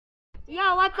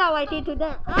Yo, what's up, YT?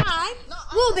 Today I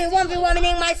will be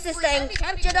 1v1ing my sister and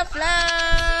capture the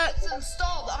flag. It's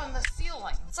installed on the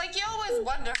ceiling. It's like you always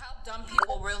wonder how dumb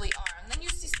people really are, and then you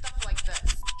see stuff like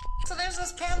this. So there's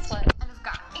this pamphlet, and it's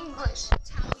got English,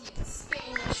 Italian,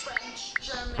 Spanish, French,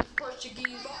 German,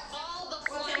 Portuguese, all the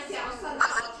flags.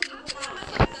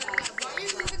 Why are you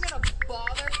even gonna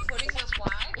bother putting the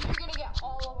flag if you're gonna get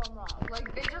all of them wrong?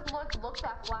 Like they just looked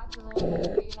at flags and they're like,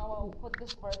 okay, you know what? We'll put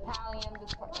this for Italian,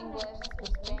 this for English, this for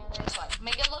Spanish. Like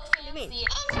make it look fancy.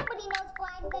 Nobody knows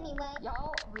flags anyway.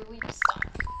 Y'all really suck.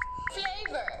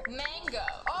 Flavor, mango.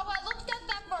 Oh, I looked at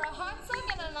that for a hot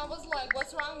second and I was like,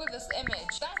 what's wrong with this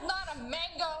image? That's not a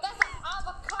mango, that's an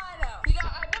avocado. You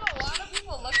know, I bet a lot of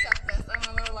people looked at this and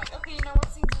then they were like, okay, you know what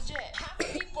seems legit. Half the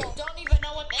people don't even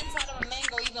know what the inside of a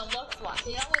mango even looks like.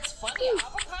 You know what's funny?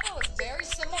 Avocado is very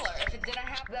similar if it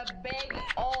didn't have the big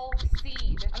old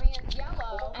seed. I mean, it's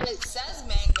yellow and it says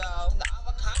mango. The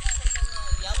avocado looks a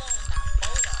little yellow in that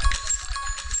photo.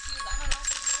 I don't know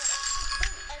if you're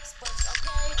experts,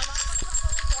 okay? An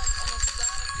avocado is like an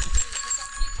exotic fruit for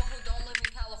some people who don't live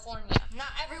in California.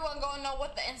 Not everyone gonna know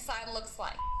what the inside looks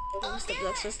like. What's the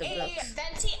blocks? What's the blocks? A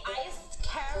venti iced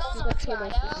caramel What's the macchiato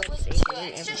blocks? with 2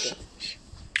 extra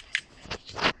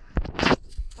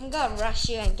I'm gonna rush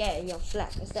you and get your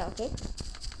flag. Is that okay?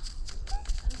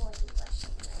 I'm going to rush you.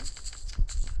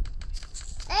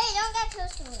 Hey, don't get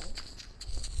close to me.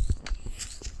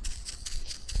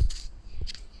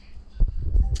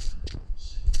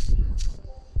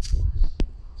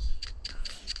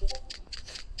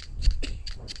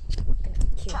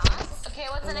 Okay,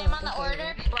 what's the name on the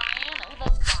order? Brian with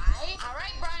a Y?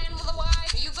 Alright, Brian with a Y.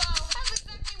 Here you go. That's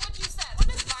exactly what you said. When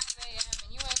it's 5 a.m.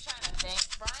 and you ain't trying to think.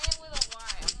 Brian with a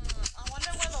Y. I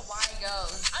wonder where the Y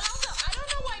goes. And also, I don't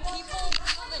know why people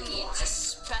feel the need to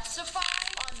specify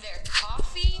on their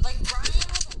coffee. Like Brian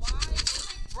with a Y. Just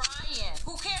like Brian.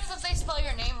 Who cares if they spell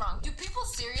your name wrong? Do people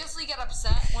seriously get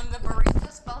upset when the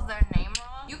barista spells their name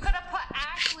wrong? You could have put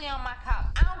Ashley on my cup.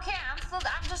 I don't care.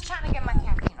 I'm just trying to get my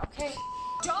caffeine, okay?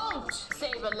 Don't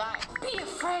save a life. Be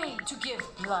afraid to give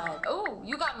blood. Oh,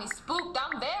 you got me spooked.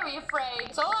 I'm very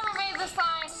afraid. So whoever made this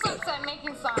sign sucks at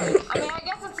making signs. I mean, I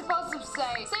guess it's supposed to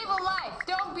say, save a life.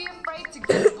 Don't be afraid to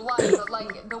give blood. But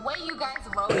like, the way you guys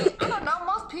wrote it, I don't know,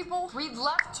 most people read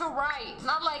left to right.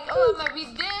 Not like, oh, I'm gonna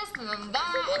read this, and then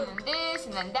that, and then this,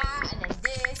 and then that, and then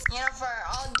this. You know, for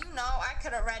all you know, I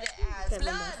could have read it as,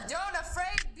 blood, don't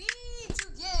afraid be to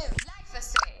give, life a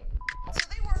save. So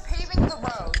they were paving the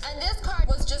road, and this car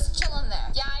was just chilling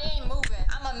there. Yeah, I ain't moving.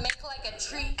 I'ma make like a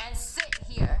tree and sit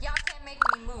here. Y'all can't make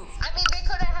me move. I mean, they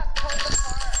could have towed the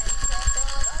car and said, okay, you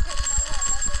know what, nothing we can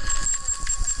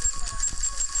do.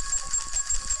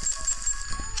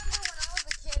 I remember when I was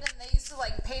a kid and they used to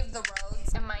like pave the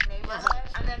roads in my neighborhood,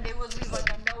 and then they would leave like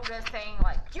a notice saying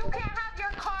like, you can't have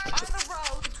your car on the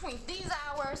road between these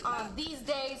hours on these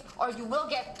days, or you will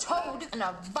get towed in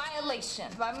a violation.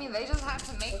 But I mean, they just have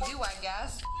to make do, I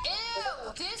guess.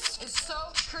 Ew! This is so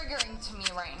triggering to me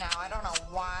right now. I don't know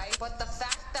why, but the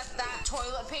fact that that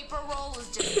toilet paper roll is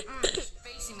just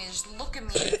facing me, just look at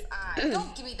me in the eye.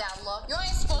 Don't give me that look. You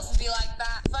ain't supposed to be like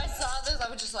that. If I saw this, I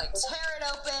would just like tear it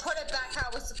open, put it back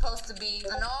how it's supposed to be,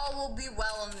 and all will be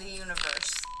well in the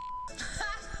universe.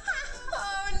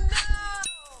 Oh no!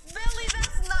 Billy,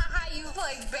 that's not how you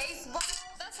play baseball.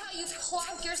 That's how you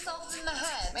clonk yourself in the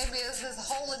head. Maybe it was his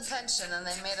whole intention and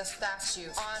they made a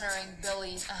statue honoring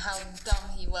Billy and how dumb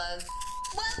he was.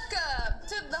 Welcome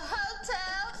to the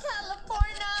Hotel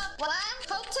California. What?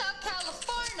 Hotel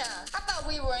California. I thought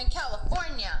we were in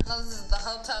California. No, this is the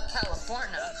Hotel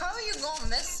California. How are you gonna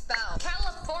misspell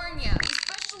California?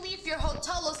 Especially if your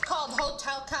hotel is called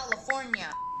Hotel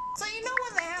California. So you know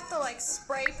when they have to like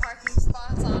spray parking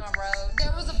spots on a road?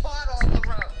 There was a bottle on the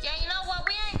road. Yeah, you know what?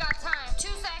 We ain't got time. 2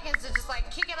 seconds to just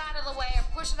like kick it out of the way or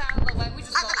push it out of the way. We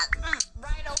just go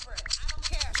right over it. I don't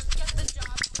care. Just get the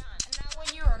job done. And now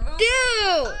when you remove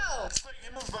Dude! oh!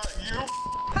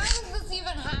 How does this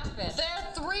even happen? There are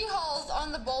 3 holes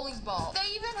on the bowling ball.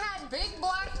 They even had big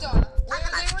black dots where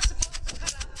they were supposed to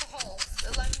cut out the holes.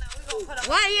 They're like, now we gonna put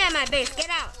up. Why are you at my base? Get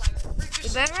out! You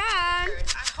better run!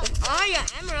 With all your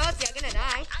emeralds, you're gonna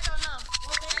die. I don't know.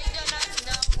 I do not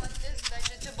know what this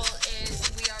vegetable is.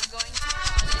 We are going to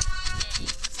call it name.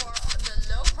 For the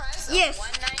low price of Yes.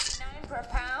 $1.99 per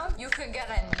pound, you could get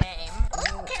a name.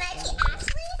 Ooh, can I be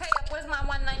Ashley? Pay up, where's my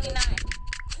 $1.99?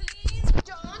 Please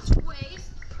don't waste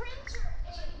printer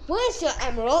ink. Where's your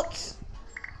emeralds?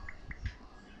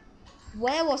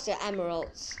 Where was your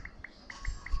emeralds?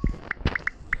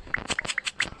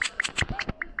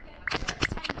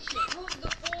 Who's the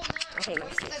fool now? Okay,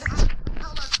 let's see. Wasted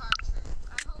color cartridge.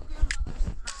 I hope your mother's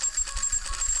proud.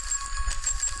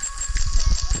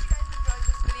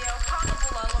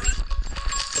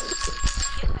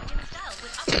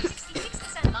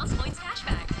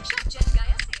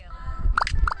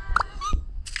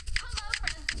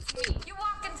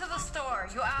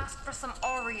 You asked for some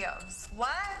Oreos. What?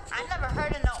 I never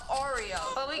heard of no Oreo,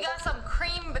 but we got some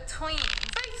cream between.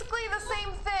 Basically the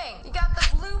same thing. You got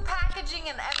the blue packaging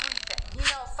and everything. You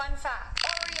know, fun fact,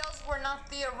 Oreos were not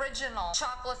the original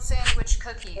chocolate sandwich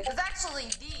cookie. It was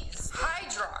actually these,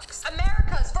 Hydrox,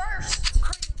 America's first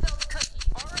cream-filled cookie.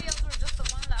 Oreos were just the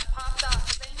one that popped off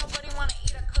because ain't nobody want to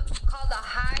eat a cookie called a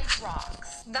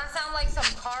Hydrox. That sounds like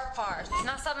some car parts,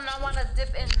 not something I want to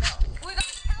dip in milk. We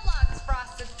got Kellogg's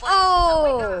Frosted Flakes. Oh.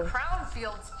 And we got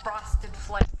Crownfield's Frosted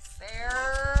Flakes.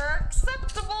 They're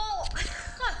acceptable.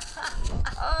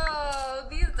 Oh,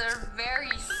 these are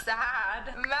very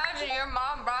sad. Imagine your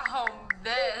mom brought home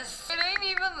this. It ain't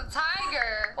even the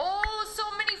tiger. Oh, so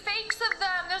many fakes of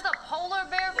them. There's a polar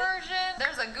bear version.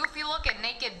 There's a goofy looking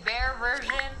naked bear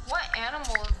version. What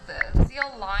animal is this? Is he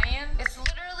a lion? It's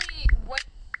literally whatever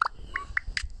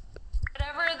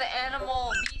the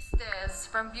animal beast is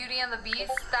from Beauty and the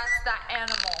Beast. That's that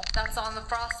animal that's on the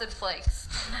Frosted Flakes.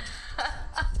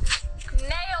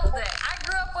 Nailed it. I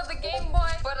grew up with a Game Boy,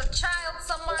 but a child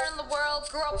somewhere in the world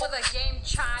grew up with a Game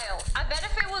Child. I bet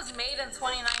if it was made in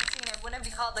 2019, it wouldn't be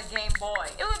called a Game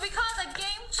Boy. It would be called a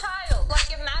Game Child.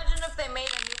 Like, imagine if they made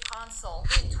a new console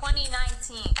in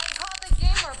 2019 and called it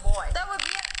Gamer Boy. That would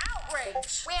be an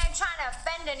outrage. We ain't trying to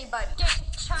offend anybody.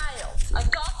 Game Child.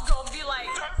 Adults gonna be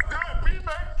like, that's not me,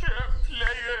 man, can't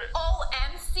play it.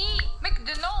 OMC.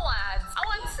 McDonald's.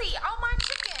 OMC. Oh, my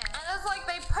chicken. And it's like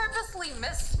they purposely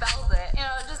misspelled it. You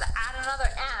know, just add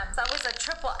another M. That was a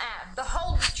triple M. The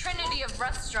whole trinity of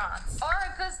restaurants. Or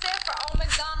it could stand for Old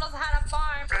McDonald's had a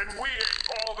farm. And we ate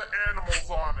all the animals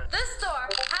on it. This store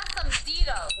has some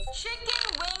Ditos. Chicken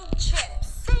wing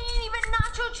chips. They ain't even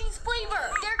nacho cheese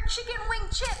flavor. They're chicken wing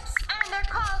chips. And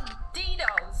they're called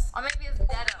Ditos. Or maybe it's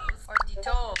Detos. Or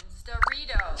Ditos.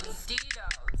 Doritos.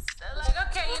 Ditos. They're like,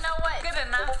 okay, you know what? Good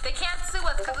enough. They can't sue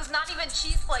us because it's not even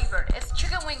cheese flavored. It's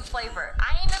chicken wing flavored.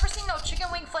 I ain't never seen no chicken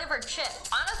wing flavored chips.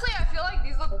 Honestly, I feel like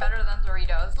these look better than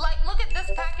Doritos. Like, look at this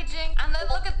packaging and then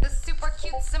look at this super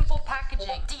cute, simple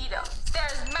packaging. Ditos.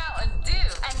 There's Mountain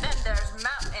Dew. And then there's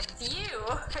Mountain View.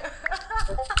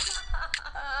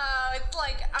 It's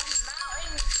like a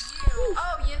Mountain View.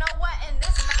 Oh, you know what? In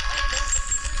this mountain, there's a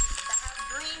street that has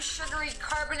green, sugary,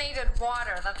 carbonated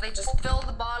water that they just fill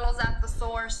the bottles at the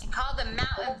source and call them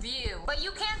Mountain View. But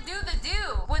you can't do the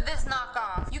dew with this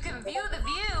knockoff. You can view the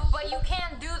view, but you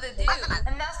can't do the dew.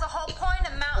 And that's the whole point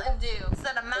of Mountain Dew.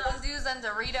 Instead of Mountain Dews and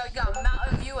Dorito, you got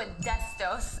Mountain View and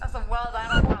Destos. That's a world I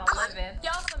don't want to live in.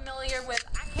 Y'all familiar with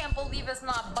I Can't Believe It's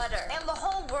Not Butter? And the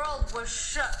whole world was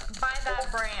shook by that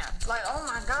brand. Like, oh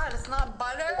my god, it's not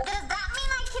butter? Does that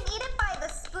mean I can eat it by the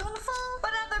spoonful?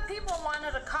 But other people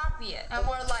wanted to copy it. And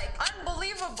we're like,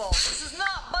 unbelievable. This is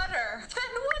not butter.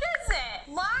 Then what is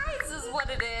it? Lies is what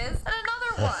it is. And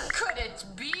another one. Could it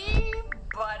be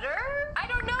butter? I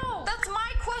don't know. That's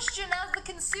my question as the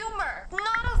consumer,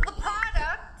 not as the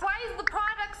product. Why is the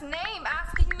product's name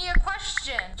asking me a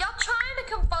question? Y'all trying to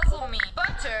confuzzle me.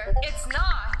 Butter, it's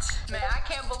not. Man, I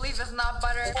can't believe it's not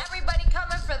butter. Everybody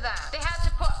coming for that. They had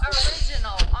to put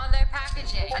original on their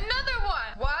packaging. Another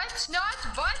one. What? Not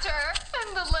butter?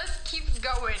 And the list keeps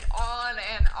going on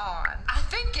and on. I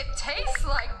think it tastes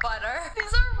like butter.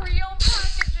 These are real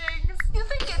packagings. You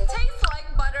think it tastes like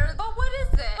butter, but what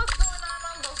is it? What's going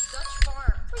on those Dutch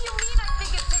farms? What do you mean I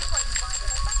think it tastes like butter?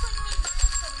 That's like me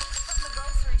buying some meat from the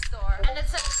grocery store and it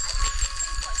says, I think it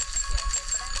tastes like chicken.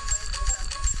 Okay, but anyways, it's a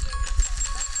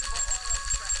 58% vegetable oil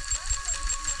spread. That's what you're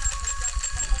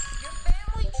doing on the Dutch farm. Your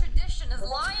family tradition is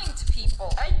lying to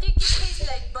people. I think it tastes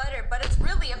like butter, but it's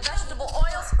really a vegetable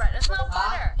oil spread. It's not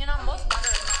butter. You know, most butter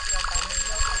is not real butter.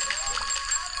 It's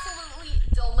absolutely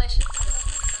delicious.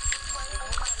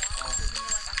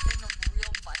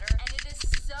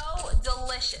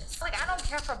 Delicious. Like, I don't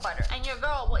care for butter. And your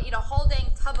girl will eat a whole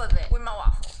dang tub of it with my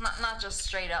waffles. Not just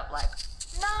straight up like,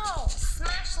 no.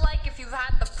 Smash like if you've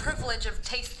had the privilege of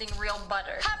tasting real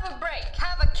butter. Have a break.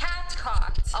 Have a cat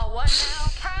caught. A what now?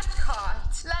 Cat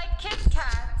caught. Like Kit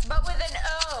Kat, but with an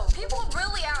O. People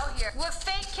really out here with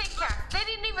fake Kit Kats. They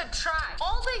didn't even try.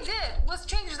 All they did was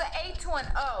change the A to an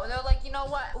O. They're like, you know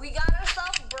what? We got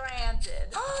ourselves branded.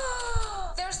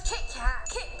 There's Kit Kat,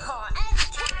 Kit Kat, and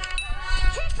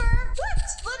Kicker. What?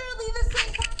 Literally the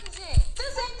same packaging.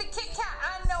 This ain't the Kit Kat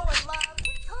I know and love.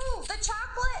 Pick who? The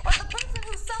chocolate or the person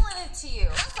who's selling it to you?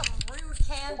 That's some rude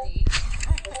candy.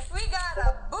 We got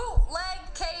a bootleg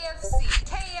KFC,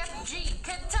 KFG,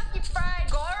 Kentucky Fried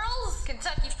Girls,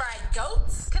 Kentucky Fried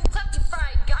Goats, Kentucky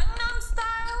Fried Gangnam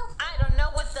Style. I don't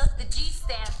know what does the G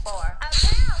stand for.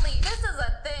 Apparently, this is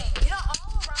a thing. You know,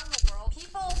 all around the world,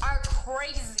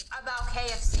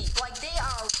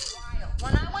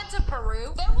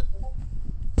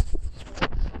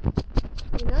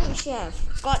 Why you should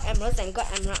have God Emeralds and God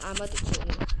Emerald Armor to kill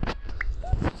you?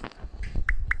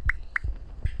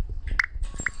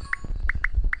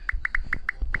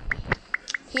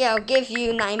 Here, I'll give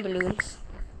you 9 balloons.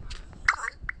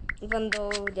 Even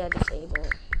though they're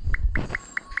disabled.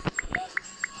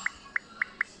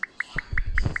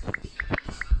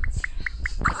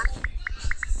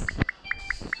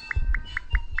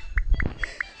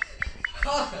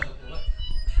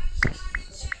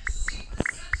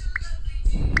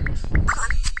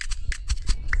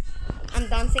 I'm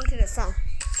dancing to the song.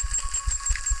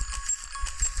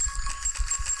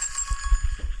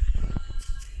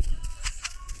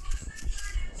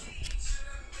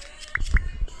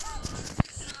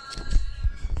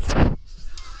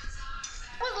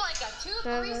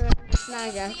 Not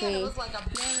exactly. It was like a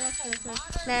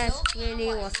That really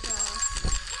was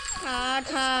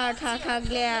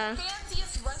glare.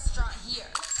 fanciest restaurant here.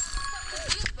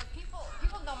 But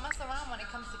people don't mess around when it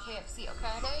comes to KFC,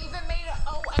 okay? They even made a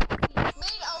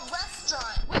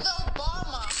restaurant with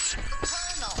Obama, the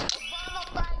Colonel, Obama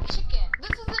fried chicken.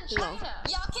 This is in China.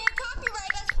 Y'all can't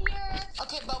copyright us here.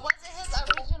 Okay, but was it his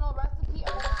original recipe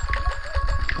or not?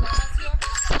 Let's hear.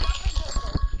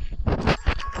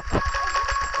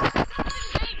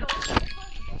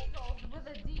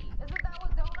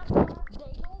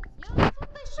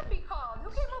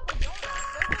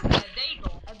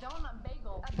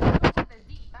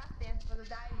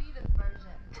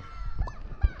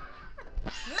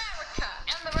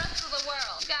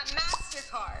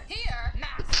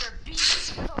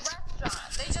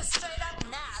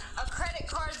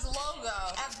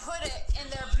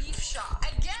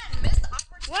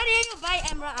 Why didn't you buy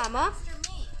Emerald Armor?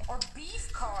 Or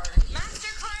beef card.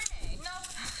 Master Carne. No.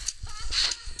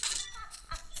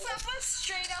 Someone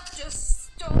straight up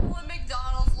just stole a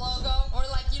McDonald's logo. Or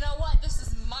like, you know what? This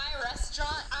is my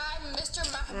restaurant. I'm Mr.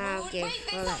 Mahmoud. Okay, Wait,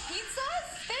 they sell pizzas?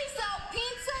 They sell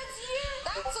pizzas here?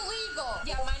 That's illegal.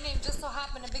 Yeah, my name just so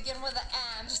happened to begin with an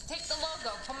M. Just take the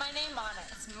logo. Put my name on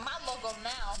it. It's my logo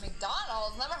now.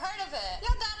 McDonald's. Never heard of it. You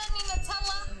got any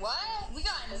Nutella? What? We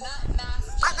got Nut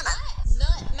Master. What?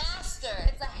 Nut Master.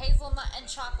 It's a hazelnut and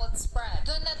chocolate spread.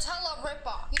 The Nutella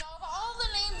ripoff. You know, of all the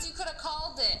names you could have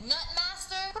called it, Nut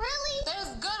Master. Really? There's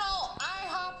good old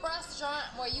IHOP restaurant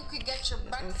where you could get your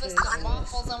breakfast and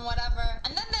waffles and whatever.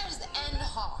 And then there's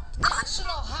NHOP,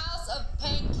 National House of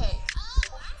Pancakes.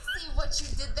 Oh, I see what you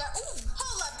did there. Ooh,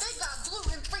 hold up. They got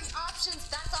gluten-free options.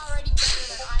 That's already better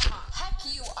than IHOP. Heck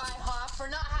you, IHOP, for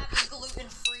not having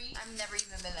gluten-free. I've never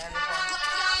even been there before. Like,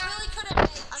 y'all really couldn't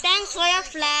make a Thanks for your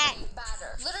flag.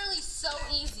 batter. Literally so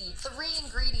easy. 3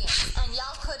 ingredients. And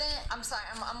y'all couldn't. I'm sorry.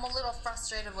 I'm a little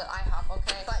frustrated with IHOP,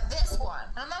 okay? But this one,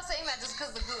 and I'm not saying that just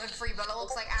because the gluten-free, but it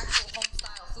looks like actual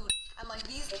home-style food. And like,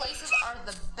 these places are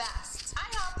the best.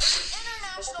 IHOP is the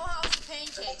International House of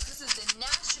Pancakes. This is the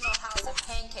National House of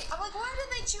Pancakes. I'm like, why did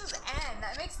they choose N?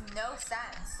 That makes no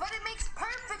sense. But it makes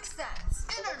perfect sense.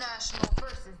 International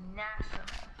versus national.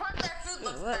 But their food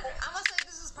looks better. I'm gonna say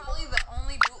this is probably the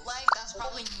only bootleg that's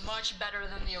probably much better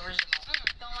than the original.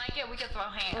 Don't like it? We can throw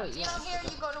hands. Oh, yeah. You know, here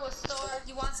you go to a store,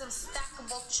 you want some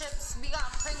stackable chips, we got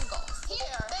Pringles.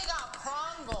 Here, they got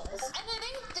Prongles. And it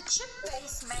ain't the chip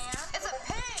base, man. It's a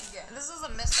pig. This is a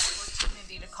missed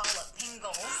opportunity to call it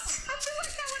Pingles. I feel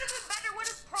like that would have been better with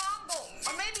his Prongles.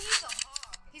 Or maybe he's a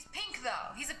hog. He's pink,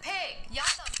 though. He's a pig. Y'all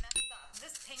done messed up.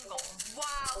 This Pingles.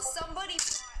 Wow, somebody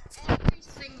bought every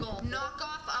single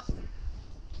knockoff up.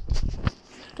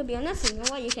 To be honest, you know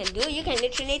what you can do? You can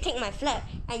literally take my flag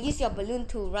and use your balloon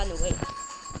to run away.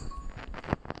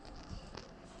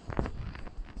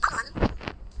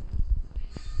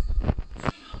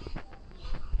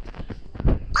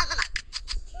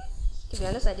 To be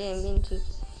honest, I didn't mean to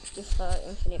give her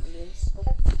infinite balloons.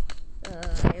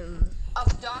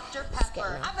 Of Dr.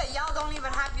 Pepper. I bet y'all don't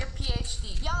even have your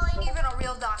PhD. Y'all ain't even a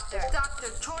real doctor.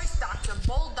 Dr. Choice, Dr.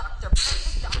 Bold, Dr.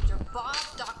 Perfect, Dr. Bob,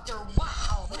 Dr.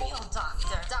 Wow, real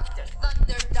doctor. Dr.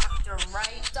 Thunder, Dr.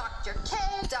 Right, Dr. K,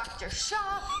 Dr.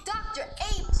 Shaw, Dr.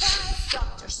 A+,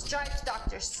 Dr. Stripes,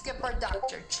 Dr. Skipper,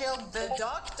 Dr. Chill, the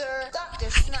Doctor, Dr.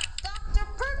 Snap, Dr.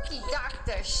 Perky,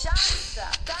 Dr. Shasta,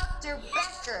 Dr.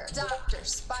 Becker, Dr.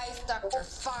 Spice, Dr.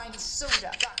 Fine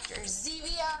Soda, Dr.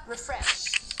 Zevia,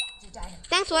 Refresh.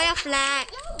 Thanks for your flag.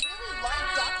 Y'all really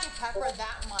like Dr. Pepper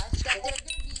that much that there's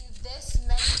gonna be this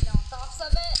many knockoffs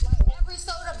of it? Like, every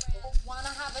soda brand wanna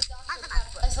have a Dr.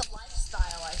 Pepper. It's a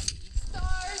lifestyle, I see.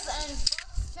 Stars and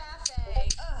Bucks Cafe.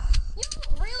 Ugh. You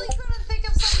really couldn't think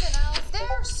of something else? There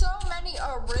are so many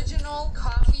original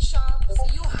coffee shops.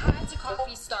 You had to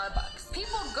copy Starbucks.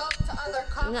 People go to other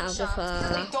coffee No, shops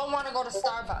because they don't want to go to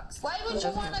Starbucks. Why would you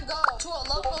want to go to a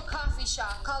local coffee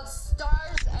shop called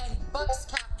Stars and Bucks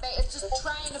Cafe? It's just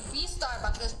trying to be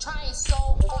Starbucks. It's trying so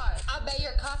hard. I bet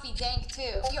your coffee dank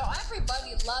too. Yo,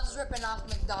 everybody loves ripping off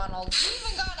McDonald's. You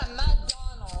even got a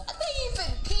McDonald's. They even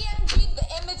PNG'd the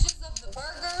images of the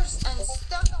burgers and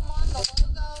stuck them on the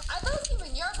logo. Are those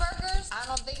even your burgers? I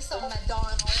don't think so,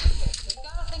 McDonald's. You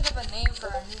gotta think of a name for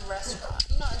a new restaurant.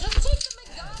 You know, just take the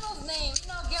McDonald's name. You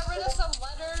know, get rid of some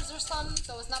letters or something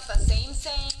so it's not the same.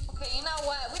 Okay, you know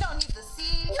what? We don't need the C.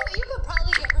 You could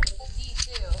probably get rid of the D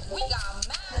too. We got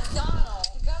McDonald's.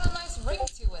 It got a nice ring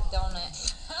to it, don't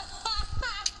it?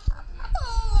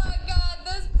 Oh my God,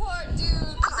 this poor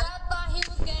dude. Dad thought he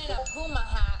was getting a Puma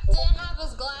hat. Didn't have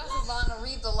his glasses on to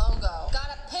read the logo. Got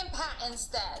a pimp hat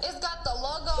instead. It's got the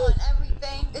logo and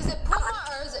everything. Is it Puma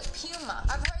or is it Puma?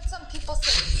 I've heard some people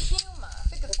say Puma. I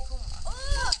think it's Puma.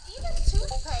 Oh, even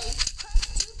toothpaste.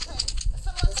 Crest toothpaste.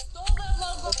 Someone stole their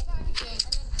logo packaging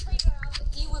and then traded out the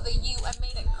E with a U and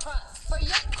made it crust. For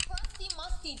your crusty,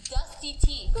 musty, dusty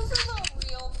teeth. This is a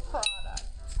real product.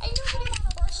 Ain't nobody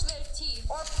wanna brush their teeth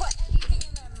or put anything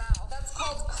in their mouth. That's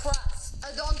called crust.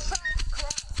 I don't trust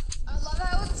crust. I love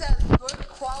how it says good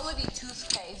quality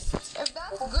toothpaste. If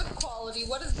that's good quality,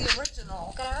 what is the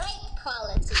original? Great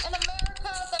quality. In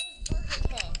America, there's Burger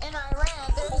King. In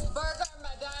Iran, there's Burger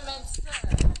Madame and Sir.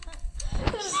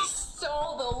 They just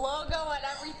stole the logo and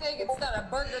everything instead of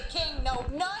Burger King. No,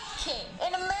 not King.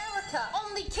 In America,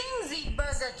 only kings eat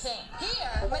Burger King.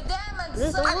 Here, Madame and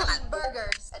Sir eat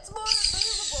burgers. It's more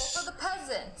available for the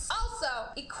peasants.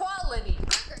 Also, equality.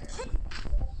 Burger King.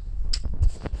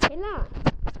 Hey, look.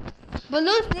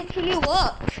 Balloons literally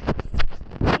work.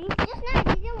 Just now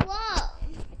it didn't work.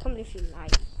 I can't believe you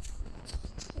lied.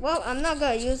 Well, I'm not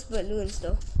gonna use balloons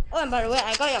though. Oh, and by the way,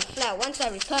 I got your flag. Once I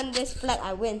return this flag,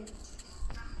 I win.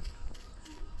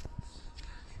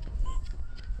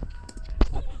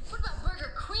 What about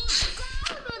Burger Queen?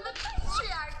 Down in the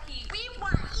patriarchy. We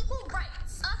want equal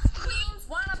rights. Us queens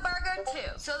want a burger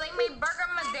too. So they made Burger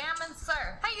Madame and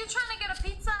Sir. Hey, you trying to get a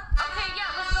pizza? Okay,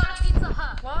 yeah, let's go to Pizza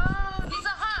Hut. What? Pizza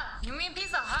Hut? You mean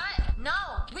Pizza Hut? No,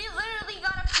 we literally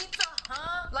got a Pizza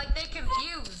Hut. Like they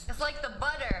confused. It's like the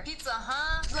butter. Pizza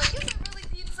Hut? Like, is it really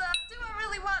pizza? Do I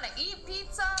really want to eat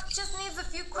pizza? Just needs a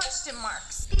few question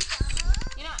marks.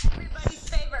 You know, everybody's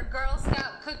favorite Girl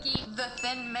Scout cookie, the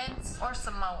Thin Mints, or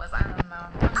Samoas. I don't know.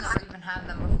 I've never even had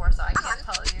them before, so I can't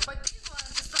tell you. But these ones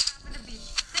just so happen to be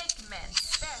thick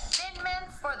mints. They're Thin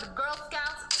Mints for the Girl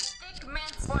Scouts, thick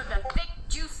mints for the thick,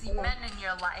 juicy men in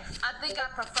your life. I think I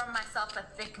prefer myself a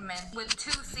thick mint with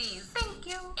 2 C's. Thank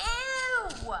you.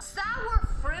 Ew! Sour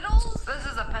Frittles? This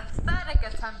is a pathetic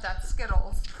attempt at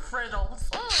Skittles. Frittles.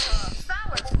 Ugh.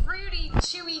 Sour, fruity,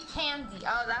 chewy candy.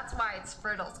 Oh, that's why it's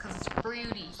Frittles, because it's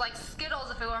fruity. It's like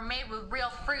Skittles if it were made with real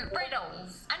fruit.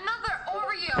 Frittles. Another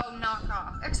Oreo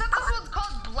knockoff. Except this one's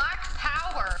called Black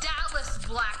Power. Dallas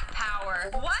Black Power.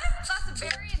 What? That's a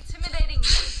very intimidating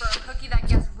name for a cookie that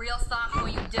gets real soft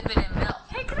when you dip it in milk.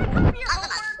 Hey, can I copy your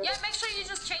homework? Yeah, make sure you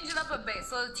just change it up a bit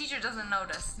so the teacher doesn't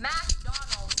notice.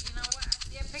 McDonald's. You know what? I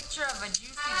see a picture of a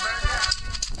juicy burger.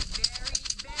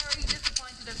 Very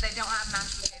disappointed if they don't have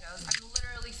mashed potatoes. I'm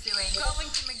literally suing. Going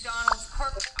to McDonald's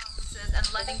corporate offices and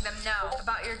letting them know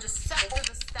about your deceptive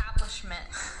establishment.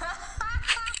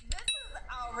 This is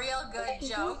a real good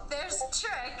joke. There's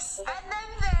tricks, and then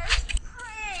there's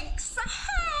pranks.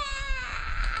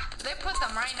 They put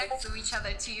them right next to each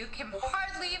other too. You can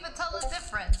hardly even tell the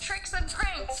difference. Tricks and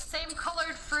pranks, same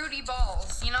colored fruity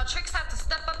balls. You know, Tricks had to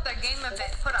step up their game a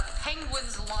bit, put a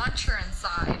penguin's launcher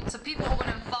inside so people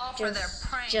wouldn't fall for their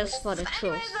pranks. Just for the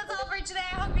truth. Anyways, that's all for today.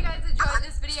 I hope you guys enjoyed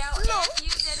this video. If you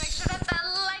did, make sure to hit that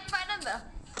like button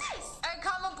and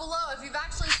comment below if you've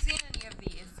actually seen any of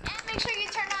these. And make sure you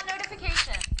turn on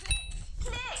notifications.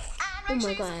 Click. And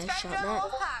make sure you subscribe to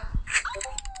the Wolfpack.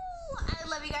 I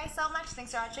love you guys so much.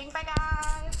 Thanks for watching. Bye,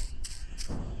 guys.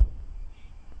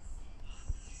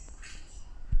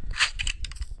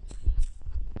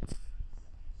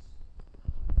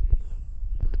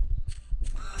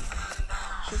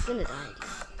 She's gonna die.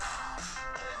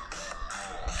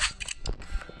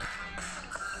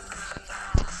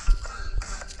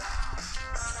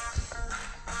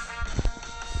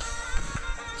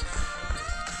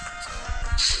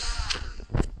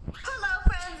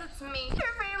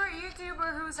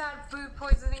 Who's had food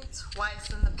poisoning twice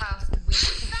in the past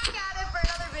week. Back at it for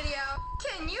another video.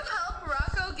 Can you help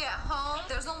Rocco get home?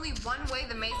 There's only one way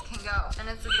the maze can go, and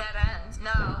it's a dead end.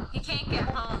 No, he can't get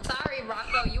home. Sorry,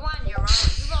 Rocco, you on your own.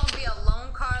 You're gonna be a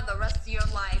lone car the rest of your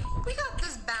life. We got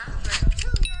this bathroom, 2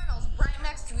 urinals right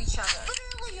next to each other.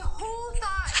 Literally, who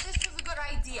thought this was a good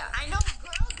idea? I know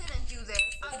girls didn't do this.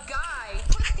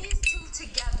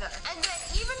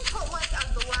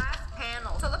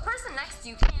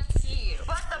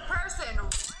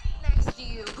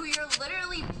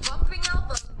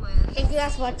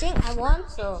 guys watching. I won,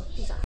 so peace out.